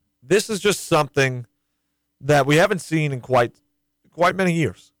This is just something that we haven't seen in quite many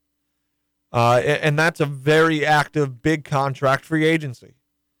years. And that's a very active, big contract free agency.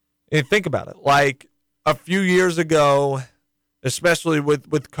 And think about it. Like a few years ago, especially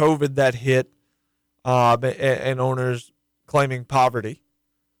with COVID that hit, and owners claiming poverty,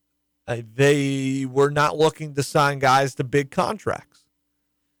 they were not looking to sign guys to big contracts.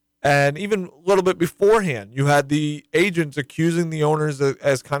 And even a little bit beforehand, you had the agents accusing the owners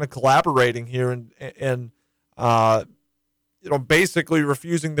as kind of collaborating here and basically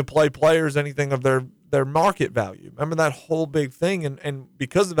refusing to play players anything of their market value. Remember that whole big thing? And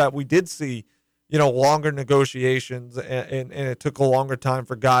because of that, we did see, longer negotiations and it took a longer time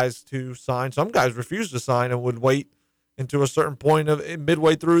for guys to sign. Some guys refused to sign and would wait into a certain point of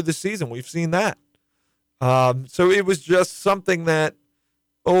midway through the season. We've seen that. So it was just something that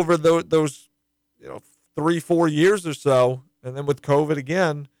over those 3-4 years or so, and then with COVID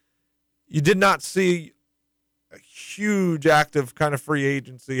again, you did not see a huge active kind of free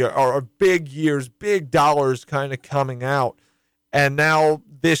agency or big years, big dollars kind of coming out. And now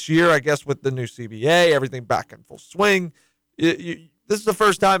this year, I guess with the new CBA, everything back in full swing, this is the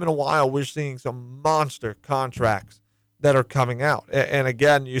first time in a while we're seeing some monster contracts that are coming out. And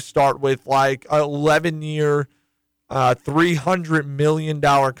again, you start with like an 11-year, $300 million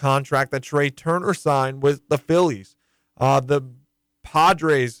contract that Trey Turner signed with the Phillies. The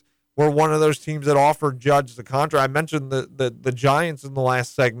Padres were one of those teams that offered Judge the contract. I mentioned the Giants in the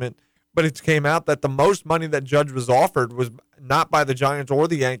last segment, but it came out that the most money that Judge was offered was not by the Giants or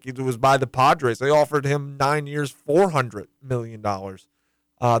the Yankees. It was by the Padres. They offered him 9 years, $400 million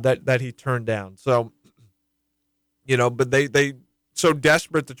that he turned down. So, but they so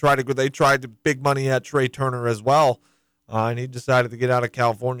desperate to they tried to big money at Trey Turner as well, and he decided to get out of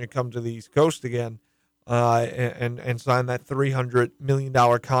California, come to the East Coast again, and sign that $300 million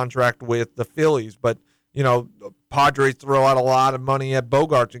contract with the Phillies. But Padres throw out a lot of money at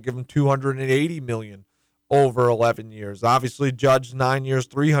Bogaerts and give him $280 million over 11 years. Obviously, Judge 9 years,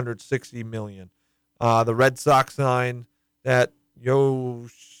 $360 million. The Red Sox signed that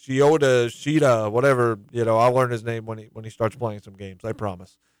Shida, whatever, I'll learn his name when he starts playing some games, I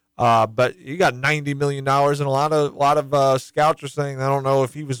promise. But he got $90 million, and a lot of scouts are saying I don't know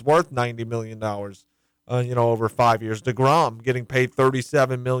if he was worth $90 million, over 5 years. DeGrom getting paid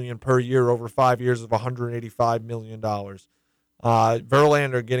 $37 million per year over 5 years of $185 million.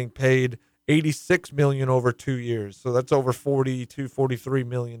 Verlander getting paid $86 million over 2 years, so that's over $43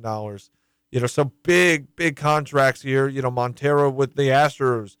 million. Some big contracts here. Montero with the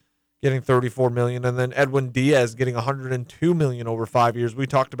Astros getting $34 million, and then Edwin Diaz getting $102 million over 5 years. We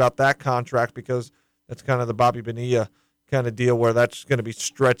talked about that contract because that's kind of the Bobby Bonilla kind of deal where that's going to be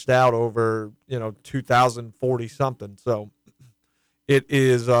stretched out over 2040 something. So it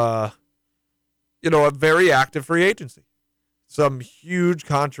is a very active free agency. Some huge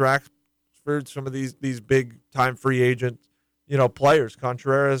contracts for some of these big time free agent players.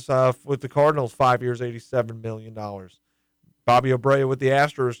 Contreras with the Cardinals, 5 years, $87 million. Bobby Abreu with the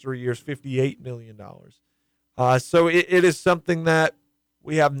Astros, 3 years, $58 million. So it is something that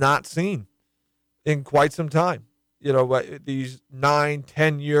we have not seen in quite some time. These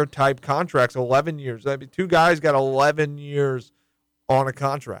 9-10-year type contracts, 11 years. I mean, two guys got 11 years on a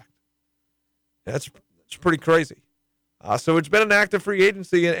contract. That's pretty crazy. So it's been an active free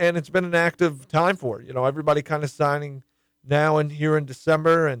agency, and it's been an active time for it. Everybody kind of signing now and here in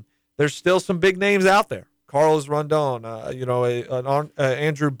December, and there's still some big names out there. Carlos Rondon,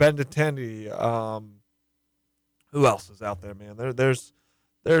 Andrew Benintendi. Who else is out there, man? There's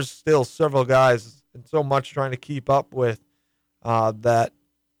still several guys and so much trying to keep up with that,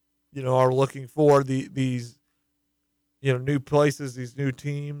 are looking for these new places, these new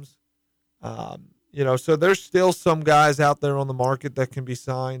teams. So there's still some guys out there on the market that can be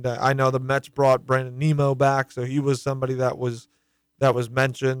signed. I know the Mets brought Brandon Nimmo back, so he was somebody that was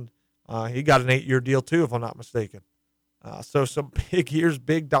mentioned. He got an 8-year deal too, if I'm not mistaken. So some big years,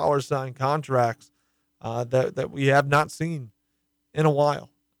 big dollar sign contracts that we have not seen in a while.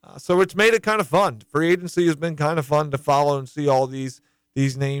 So it's made it kind of fun. Free agency has been kind of fun to follow and see all these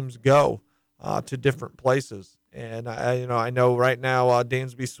names go to different places. And I know right now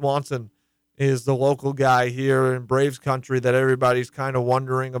Dansby Swanson is the local guy here in Braves country that everybody's kind of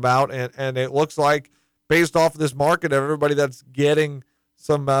wondering about. And it looks like based off of this market, everybody that's getting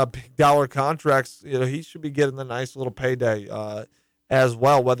some big dollar contracts, he should be getting a nice little payday as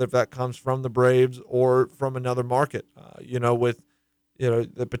well, whether that comes from the Braves or from another market, with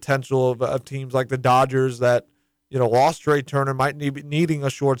the potential of teams like the Dodgers that, lost Trey Turner, might be needing a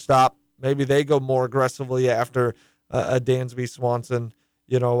shortstop. Maybe they go more aggressively after a Dansby Swanson.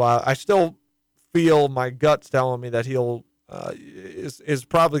 I still feel my guts telling me that he'll is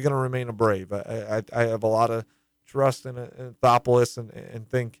probably going to remain a Brave. I have a lot of trust in Anthopoulos and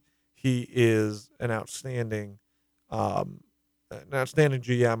think he is an outstanding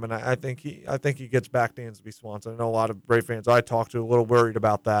GM, and I think he gets back Dansby Swanson. I know a lot of Brave fans I talked to are a little worried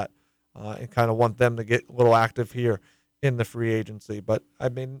about that, and kind of want them to get a little active here in the free agency. But I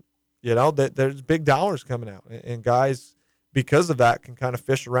mean, that there's big dollars coming out, and guys because of that can kind of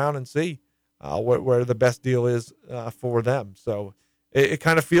fish around and see where the best deal is for them. So it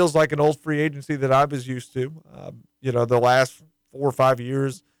kind of feels like an old free agency that I was used to. The last 4 or 5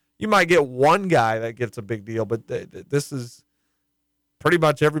 years, you might get one guy that gets a big deal, but this is pretty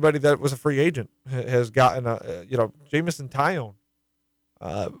much everybody that was a free agent has gotten Jameson Taillon.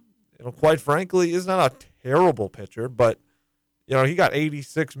 Quite frankly, is not a terrible pitcher, but he got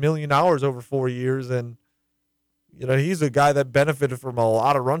 $86 million over 4 years, and he's a guy that benefited from a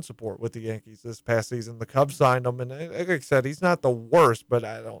lot of run support with the Yankees this past season. The Cubs signed him, and like I said, he's not the worst, but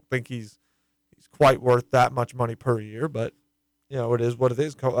I don't think he's quite worth that much money per year. But it is what it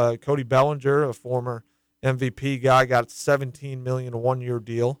is. Cody Bellinger, a former MVP guy, got $17 million a 1-year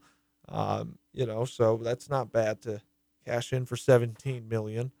deal. So that's not bad to cash in for $17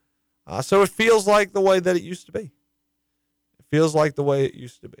 million. So it feels like the way that it used to be. It feels like the way it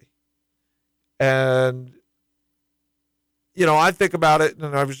used to be, and I think about it,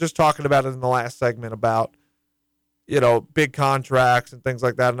 and I was just talking about it in the last segment about, big contracts and things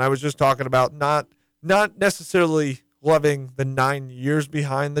like that. And I was just talking about not necessarily loving the 9 years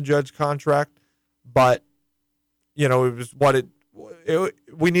behind the Judge contract, but, it was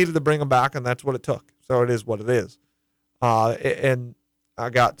we needed to bring him back, and that's what it took. So it is what it is. And I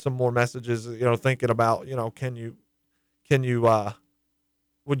got some more messages, thinking about,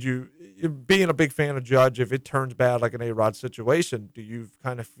 would you, being a big fan of Judge, if it turns bad like an A-Rod situation, do you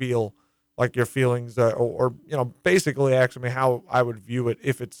kind of feel like your feelings or basically asking me how I would view it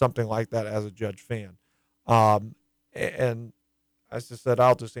if it's something like that as a Judge fan? And I just said,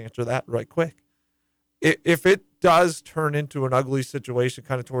 I'll just answer that right quick. If it does turn into an ugly situation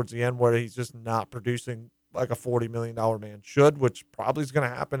kind of towards the end where he's just not producing like a $40 million man should, which probably is going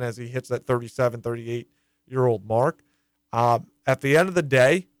to happen as he hits that 37, 38-year-old mark, at the end of the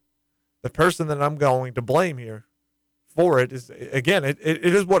day, the person that I'm going to blame here for it is, again, it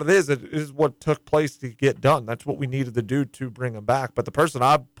is what it is. It is what took place to get done. That's what we needed to do to bring him back. But the person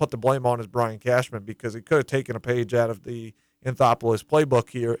I put the blame on is Brian Cashman, because he could have taken a page out of the Anthopoulos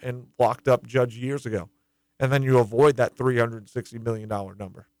playbook here and locked up Judge years ago. And then you avoid that $360 million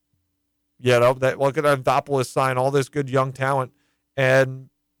number. Look at Anthopoulos sign all this good young talent, and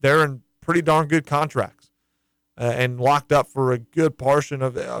they're in pretty darn good contracts. And locked up for a good portion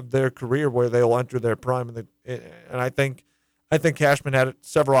of their career where they'll enter their prime. And I think Cashman had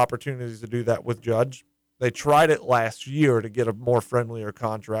several opportunities to do that with Judge. They tried it last year to get a more friendlier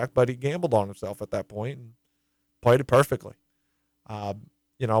contract, but he gambled on himself at that point and played it perfectly.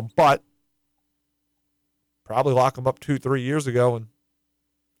 But probably lock him up 2-3 years ago, and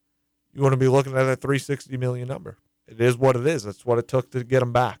you want to be looking at a $360 million number. It is what it is. That's what it took to get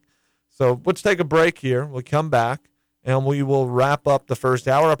him back. So let's take a break here. We'll come back, and we will wrap up the first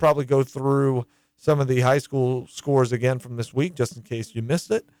hour. I'll probably go through some of the high school scores again from this week, just in case you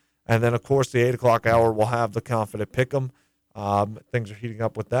missed it. And then, of course, the 8 o'clock hour, we'll have the Confident Pick'em. Things are heating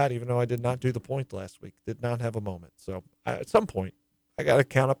up with that, even though I did not do the point last week. Did not have a moment. So at some point, I got to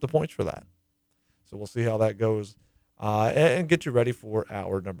count up the points for that. So we'll see how that goes and get you ready for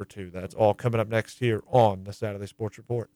hour number 2. That's all coming up next here on the Saturday Sports Report.